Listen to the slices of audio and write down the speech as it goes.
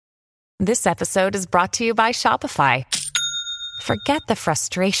This episode is brought to you by Shopify. Forget the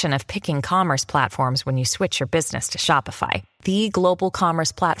frustration of picking commerce platforms when you switch your business to Shopify, the global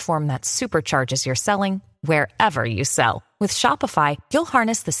commerce platform that supercharges your selling wherever you sell. With Shopify, you'll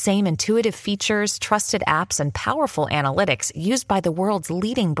harness the same intuitive features, trusted apps, and powerful analytics used by the world's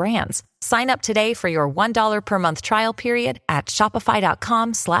leading brands. Sign up today for your $1 per month trial period at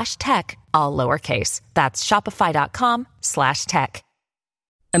shopify.com/tech, all lowercase. That's shopify.com/tech.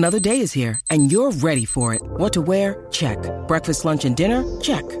 Another day is here, and you're ready for it. What to wear? Check. Breakfast, lunch, and dinner?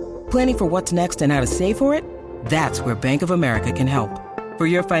 Check. Planning for what's next and how to save for it? That's where Bank of America can help. For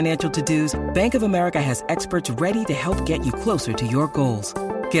your financial to-dos, Bank of America has experts ready to help get you closer to your goals.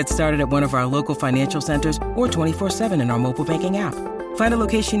 Get started at one of our local financial centers or 24/7 in our mobile banking app. Find a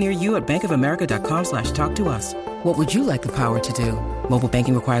location near you at bankofamerica.com/talktous. What would you like the power to do? Mobile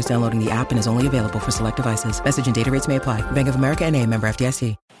banking requires downloading the app and is only available for select devices. Message and data rates may apply. Bank of America NA, member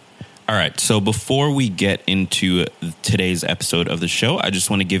FDIC. All right, so before we get into today's episode of the show, I just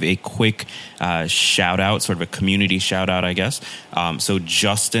want to give a quick shout out, sort of a community shout out, I guess. So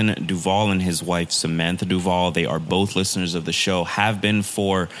Justin Duvall and his wife, Samantha Duvall, they are both listeners of the show, have been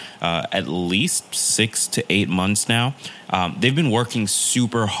for at least 6 to 8 months now. They've been working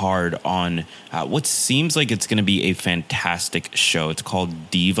super hard on what seems like it's going to be a fantastic show. It's called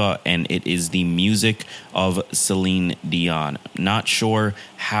Diva, and it is the music of Celine Dion. Not sure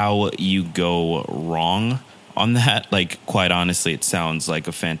how you go wrong on that. Like, quite honestly, it sounds like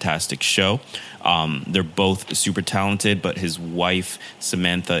a fantastic show. They're both super talented, but his wife,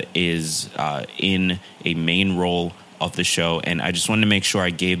 Samantha, is in a main role of the show, and I just wanted to make sure I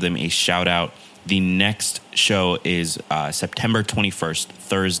gave them a shout out. The next show is September 21st,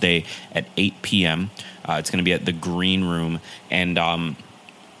 Thursday at 8 p.m. It's going to be at the Green Room. And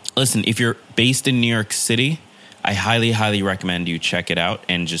listen, if you're based in New York City, I highly, highly recommend you check it out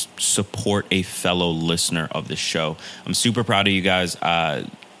and just support a fellow listener of the show. I'm super proud of you guys.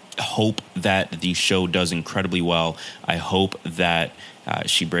 Hope that the show does incredibly well. I hope that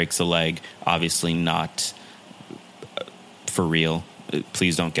she breaks a leg. Obviously not for real.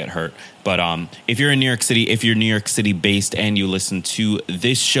 Please don't get hurt. But if you're in New York City, if you're New York City based and you listen to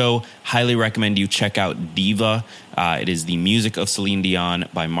this show, highly recommend you check out Diva. It is the music of Celine Dion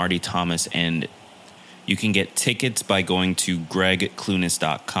by Marty Thomas, and you can get tickets by going to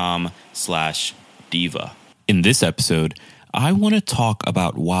gregclunis.com/diva. In this episode, I want to talk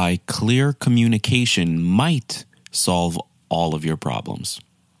about why clear communication might solve all of your problems.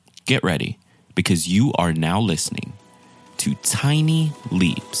 Get ready, because you are now listening to Tiny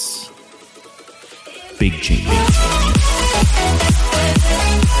Leaps, Big Changes.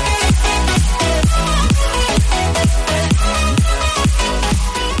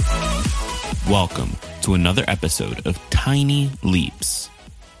 Welcome to another episode of Tiny Leaps,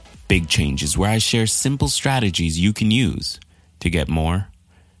 Big Changes, where I share simple strategies you can use to get more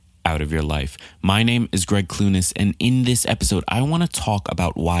out of your life. My name is Greg Clunis, and in this episode, I want to talk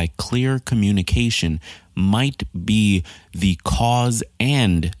about why clear communication might be the cause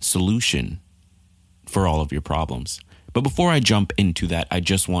and solution for all of your problems. But before I jump into that, I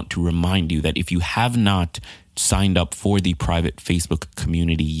just want to remind you that if you have not signed up for the private Facebook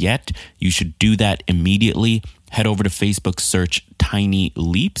community yet, you should do that immediately. Head over to Facebook, search Tiny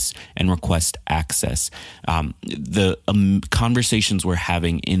Leaps, and request access. The conversations we're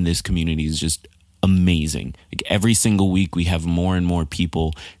having in this community is just amazing. Like, every single week, we have more and more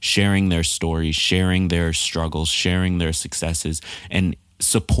people sharing their stories, sharing their struggles, sharing their successes, and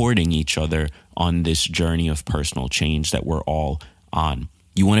supporting each other on this journey of personal change that we're all on.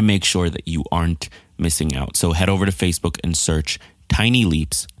 You want to make sure that you aren't missing out. So head over to Facebook and search Tiny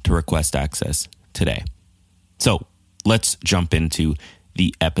Leaps to request access today. So let's jump into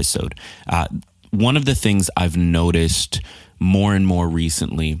the episode. One of the things I've noticed more and more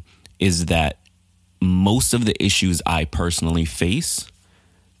recently is that most of the issues I personally face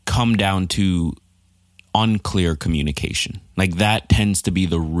come down to unclear communication. Like, that tends to be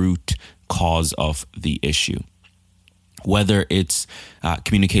the root cause of the issue. Whether it's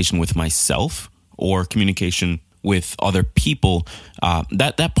communication with myself or communication with other people,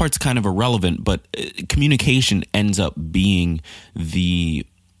 that part's kind of irrelevant, but communication ends up being the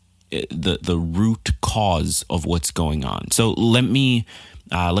root cause of what's going on. So let me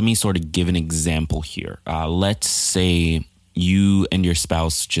sort of give an example here. Let's say you and your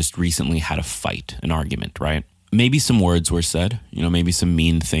spouse just recently had a fight, an argument, right? Maybe some words were said, maybe some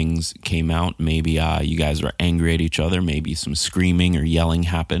mean things came out. Maybe you guys were angry at each other. Maybe some screaming or yelling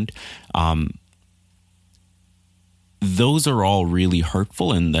happened. those are all really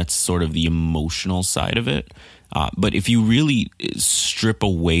hurtful, and that's sort of the emotional side of it. But if you really strip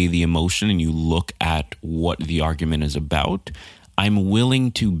away the emotion and you look at what the argument is about, I'm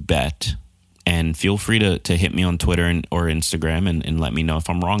willing to bet, and feel free to hit me on Twitter or Instagram and let me know if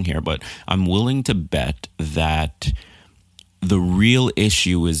I'm wrong here, but I'm willing to bet that the real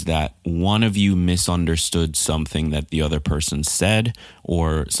issue is that one of you misunderstood something that the other person said,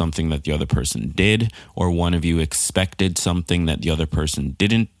 or something that the other person did, or one of you expected something that the other person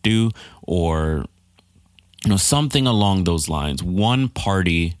didn't do, or something along those lines. One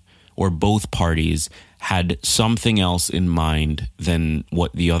party or both parties had something else in mind than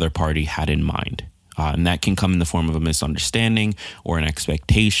what the other party had in mind. And that can come in the form of a misunderstanding or an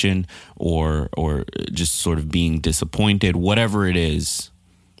expectation or just sort of being disappointed, whatever it is.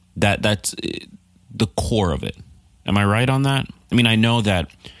 That's the core of it. Am I right on that? I mean, I know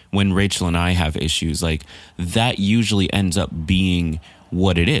that when Rachel and I have issues, like that usually ends up being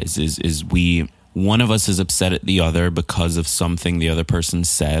what it is one of us is upset at the other because of something the other person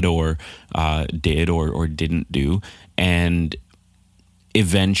said or did or didn't do. And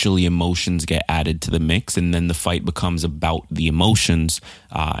eventually emotions get added to the mix, and then the fight becomes about the emotions,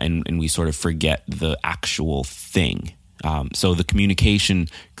 and we sort of forget the actual thing. So the communication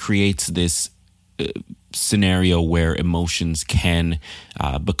creates this scenario where emotions can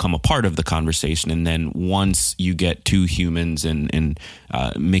become a part of the conversation, and then once you get two humans and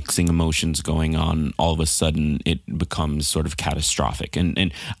mixing emotions going on, all of a sudden it becomes sort of catastrophic.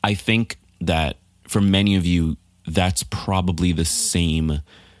 And I think that for many of you, that's probably the same.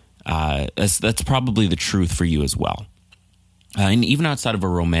 That's probably the truth for you as well. And even outside of a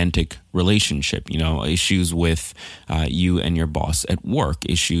romantic relationship, issues with you and your boss at work,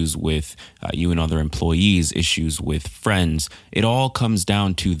 issues with you and other employees, issues with friends, it all comes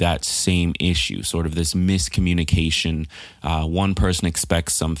down to that same issue, sort of this miscommunication. One person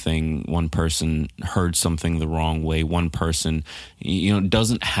expects something, one person heard something the wrong way, one person,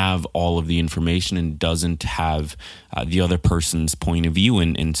 doesn't have all of the information and doesn't have the other person's point of view,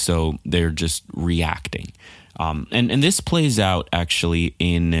 and so they're just reacting. And this plays out actually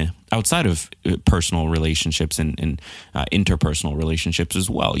outside of personal relationships and interpersonal relationships as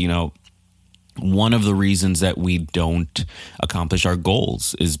well. One of the reasons that we don't accomplish our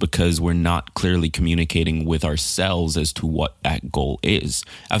goals is because we're not clearly communicating with ourselves as to what that goal is.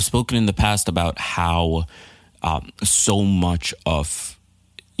 I've spoken in the past about how so much of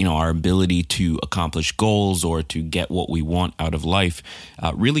our ability to accomplish goals or to get what we want out of life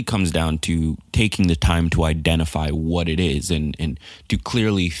really comes down to taking the time to identify what it is and to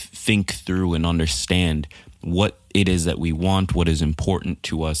clearly think through and understand what it is that we want, what is important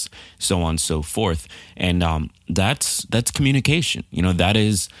to us, so on and so forth. And that's communication. That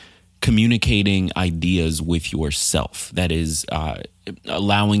is communicating ideas with yourself. That is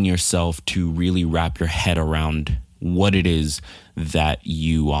allowing yourself to really wrap your head around what it is that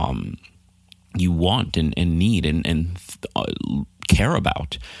you want and need and care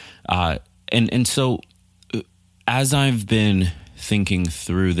about. And so as I've been thinking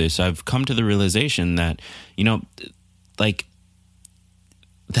through this, I've come to the realization that, that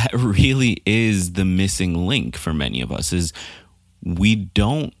really is the missing link for many of us, is we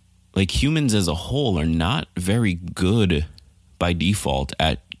don't, humans as a whole are not very good by default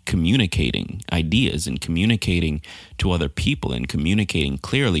at communicating ideas and communicating to other people and communicating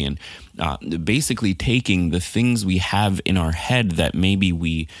clearly and basically taking the things we have in our head that maybe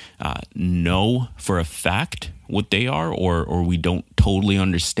we know for a fact what they are or we don't totally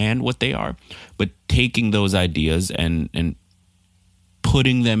understand what they are, but taking those ideas and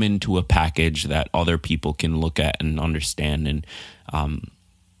putting them into a package that other people can look at and understand and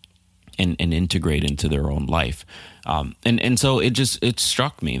integrate into their own life. And so it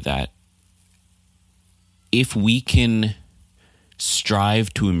struck me that if we can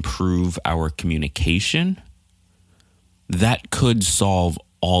strive to improve our communication, that could solve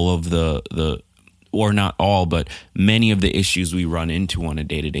all of the or not all, but many of the issues we run into on a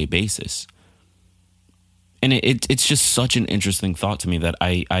day-to-day basis. And it's just such an interesting thought to me that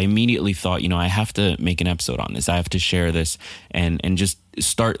I immediately thought, I have to make an episode on this. I have to share this and just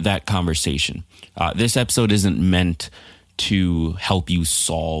start that conversation. This episode isn't meant to help you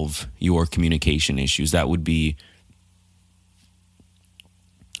solve your communication issues. That would be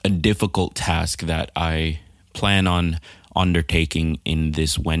a difficult task that I plan on undertaking in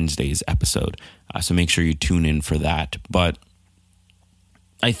this Wednesday's episode. So make sure you tune in for that. But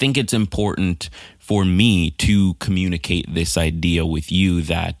I think it's important for me to communicate this idea with you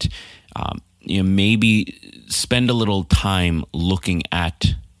that maybe spend a little time looking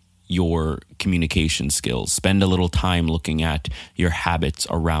at your communication skills. Spend a little time looking at your habits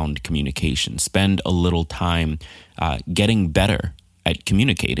around communication. Spend a little time getting better at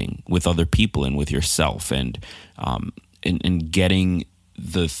communicating with other people and with yourself, and getting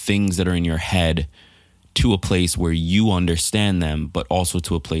the things that are in your head to a place where you understand them, but also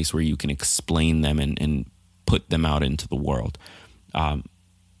to a place where you can explain them and put them out into the world.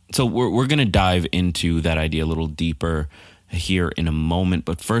 So we're going to dive into that idea a little deeper here in a moment.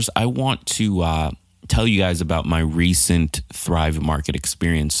 But first, I want to tell you guys about my recent Thrive Market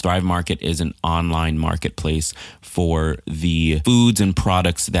experience. Thrive Market is an online marketplace for the foods and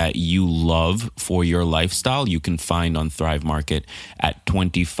products that you love for your lifestyle. You can find on Thrive Market at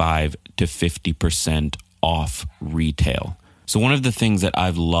 25 to 50% off retail. So one of the things that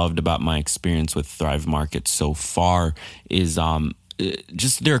I've loved about my experience with Thrive Market so far is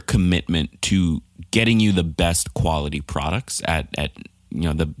just their commitment to getting you the best quality products at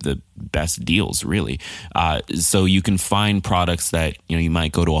the best deals, really. So you can find products that you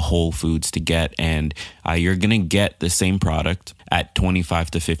might go to a Whole Foods to get, and you're going to get the same product at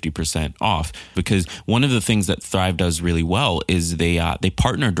 25 to 50% off. Because one of the things that Thrive does really well is they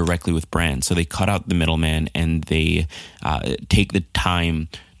partner directly with brands. So they cut out the middleman, and they take the time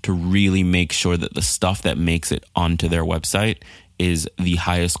to really make sure that the stuff that makes it onto their website is the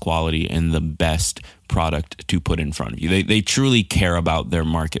highest quality and the best product to put in front of you. They truly care about their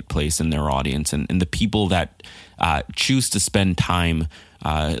marketplace and their audience, and the people that choose to spend time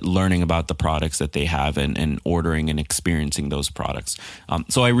learning about the products that they have and ordering and experiencing those products.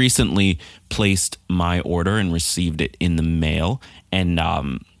 So I recently placed my order and received it in the mail, and I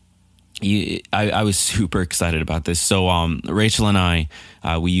was super excited about this. So Rachel and I,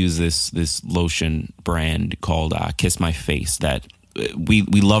 we use this lotion brand called Kiss My Face that we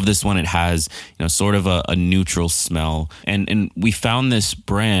love. This one. It has sort of a neutral smell, and we found this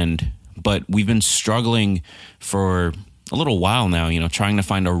brand, but we've been struggling for a little while now, trying to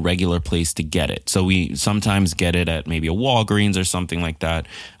find a regular place to get it. So we sometimes get it at maybe a Walgreens or something like that,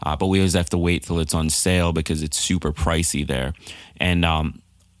 but we always have to wait till it's on sale because it's super pricey there. And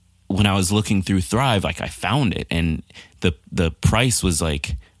when I was looking through Thrive, I found it, and the price was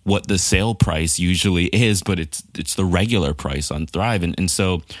like what the sale price usually is, but it's the regular price on Thrive. And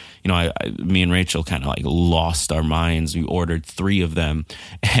so, me and Rachel kind of like lost our minds. We ordered 3 of them,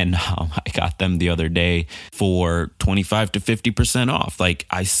 and I got them the other day for 25 to 50% off. Like,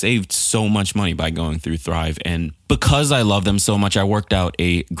 I saved so much money by going through Thrive. And because I love them so much, I worked out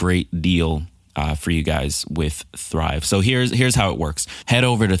a great deal for you guys with Thrive. So here's how it works. Head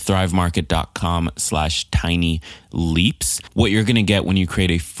over to thrivemarket.com/tinyleaps. What you're going to get when you create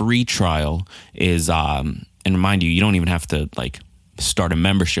a free trial is, and remind you don't even have to start a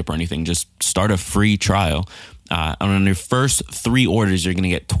membership or anything. Just start a free trial. On your first 3 orders, you're going to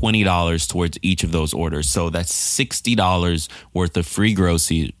get $20 towards each of those orders. So that's $60 worth of free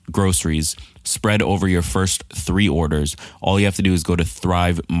groceries spread over your first 3 orders. All you have to do is go to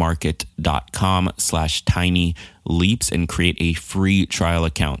thrivemarket.com/tinyleaps and create a free trial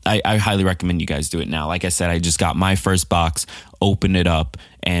account. I highly recommend you guys do it now. Like I said, I just got my first box, opened it up,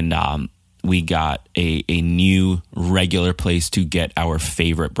 and we got a new regular place to get our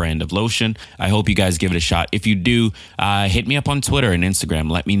favorite brand of lotion. I hope you guys give it a shot. If you do, hit me up on Twitter and Instagram.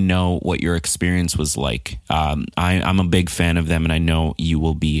 Let me know what your experience was like. I'm a big fan of them, and I know you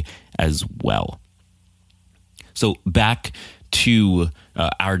will be as well. So back to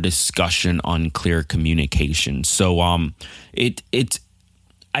our discussion on clear communication. So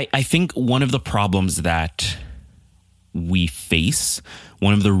I think one of the problems that we face,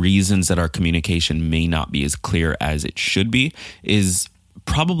 one of the reasons that our communication may not be as clear as it should be, is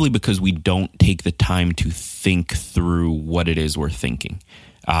probably because we don't take the time to think through what it is we're thinking.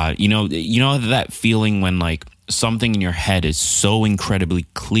 You know that feeling when something in your head is so incredibly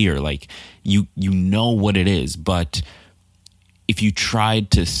clear, you know what it is, but if you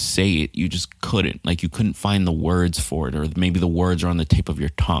tried to say it, you just couldn't. You couldn't find the words for it, or maybe the words are on the tip of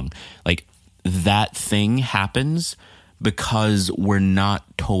your tongue. That thing happens because we're not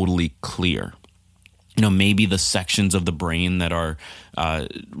totally clear. Maybe the sections of the brain that are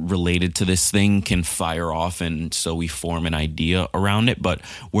related to this thing can fire off, and so we form an idea around it, but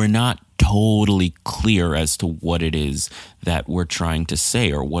we're not totally clear as to what it is that we're trying to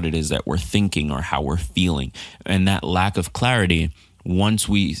say, or what it is that we're thinking, or how we're feeling. And that lack of clarity, once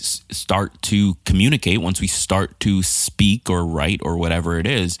we start to communicate, once we start to speak or write or whatever it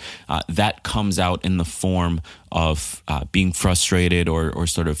is, that comes out in the form of being frustrated or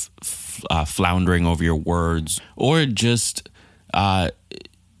sort of floundering over your words, or just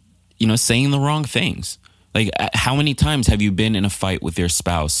saying the wrong things. Like, how many times have you been in a fight with your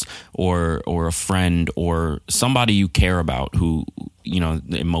spouse or a friend or somebody you care about who, you know,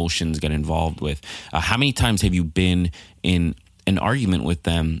 the emotions get involved with? How many times have you been in an argument with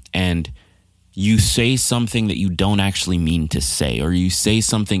them and you say something that you don't actually mean to say, or you say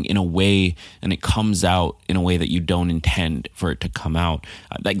something in a way and it comes out in a way that you don't intend for it to come out?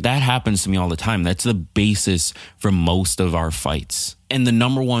 Like, that happens to me all the time. That's the basis for most of our fights. And the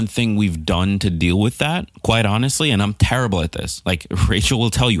number one thing we've done to deal with that, quite honestly, and I'm terrible at this, like Rachel will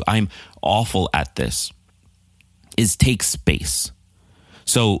tell you, I'm awful at this, is take space.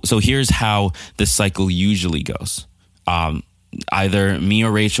 So here's how the cycle usually goes. Either me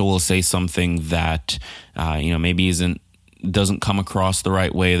or Rachel will say something that, maybe doesn't come across the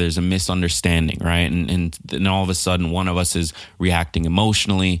right way. There's a misunderstanding, right? And then all of a sudden one of us is reacting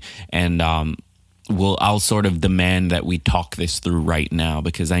emotionally, and I'll sort of demand that we talk this through right now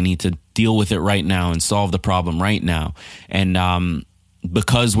because I need to deal with it right now and solve the problem right now. And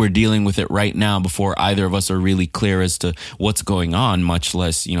because we're dealing with it right now before either of us are really clear as to what's going on, much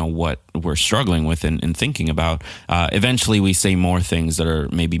less, what we're struggling with and thinking about, eventually we say more things that are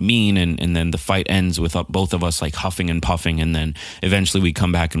maybe mean, and then the fight ends with both of us like huffing and puffing, and then eventually we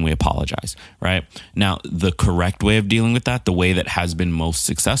come back and we apologize, right? Now, the correct way of dealing with that, the way that has been most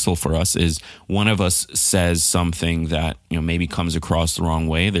successful for us, is one of us says something that, maybe comes across the wrong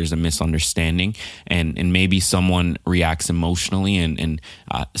way. There's a misunderstanding, and maybe someone reacts emotionally and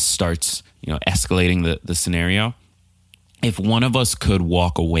starts, escalating the scenario. If one of us could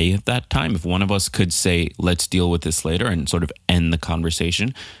walk away at that time, if one of us could say, let's deal with this later, and sort of end the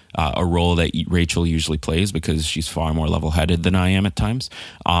conversation, a role that Rachel usually plays because she's far more level-headed than I am at times,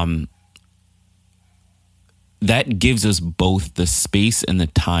 that gives us both the space and the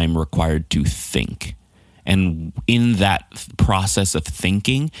time required to think. And in that process of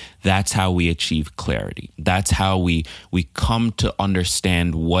thinking, that's how we achieve clarity. That's how we come to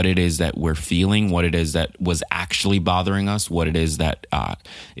understand what it is that we're feeling, what it is that was actually bothering us, what it is that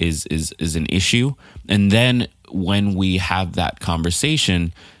is an issue. And then when we have that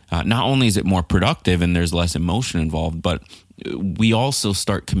conversation, not only is it more productive and there's less emotion involved, but we also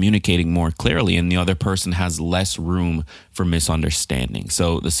start communicating more clearly, and the other person has less room for misunderstanding.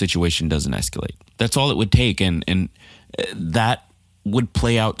 So the situation doesn't escalate. That's all it would take. And that would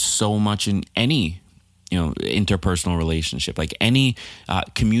play out so much in any, interpersonal relationship. Like any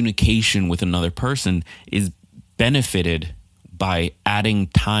communication with another person is benefited by adding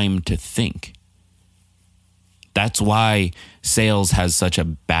time to think. That's why sales has such a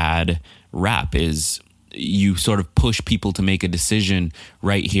bad rap, is you sort of push people to make a decision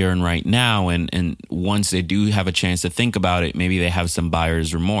right here and right now. And once they do have a chance to think about it, maybe they have some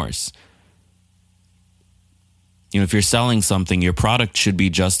buyer's remorse. If you're selling something, your product should be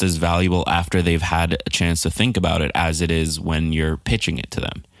just as valuable after they've had a chance to think about it as it is when you're pitching it to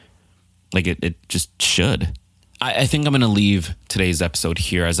them. Like it just should. I think I'm going to leave today's episode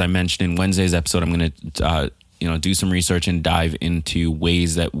here. As I mentioned in Wednesday's episode, I'm going to do some research and dive into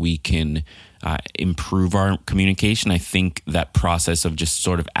ways that we can improve our communication. I think that process of just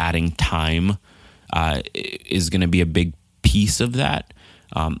sort of adding time is going to be a big piece of that.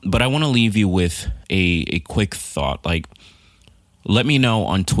 But I want to leave you with a quick thought. Like, let me know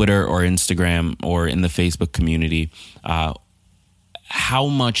on Twitter or Instagram or in the Facebook community, how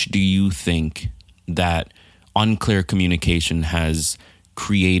much do you think that unclear communication has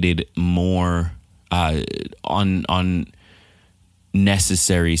created more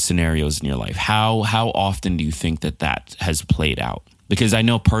unnecessary scenarios in your life? How often do you think that has played out? Because I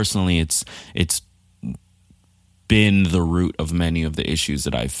know personally it's been the root of many of the issues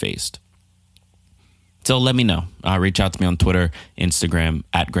that I've faced. So let me know. Reach out to me on Twitter, Instagram,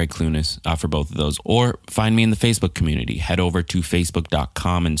 @GregClunis for both of those. Or find me in the Facebook community. Head over to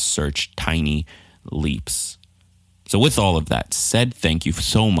facebook.com and search Tiny Leaps. So with all of that said, thank you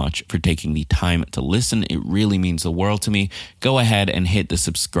so much for taking the time to listen. It really means the world to me. Go ahead and hit the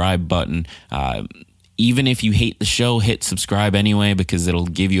subscribe button. Even if you hate the show, hit subscribe anyway, because it'll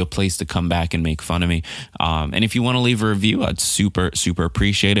give you a place to come back and make fun of me. And if you want to leave a review, I'd super, super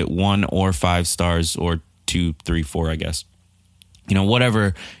appreciate it. 1 or 5 stars, or 2, 3, 4, I guess.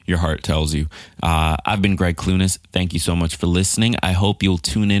 Whatever your heart tells you. I've been Greg Clunis. Thank you so much for listening. I hope you'll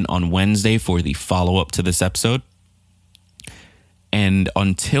tune in on Wednesday for the follow-up to this episode. And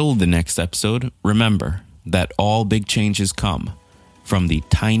until the next episode, remember that all big changes come from the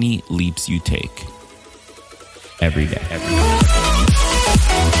tiny leaps you take every day.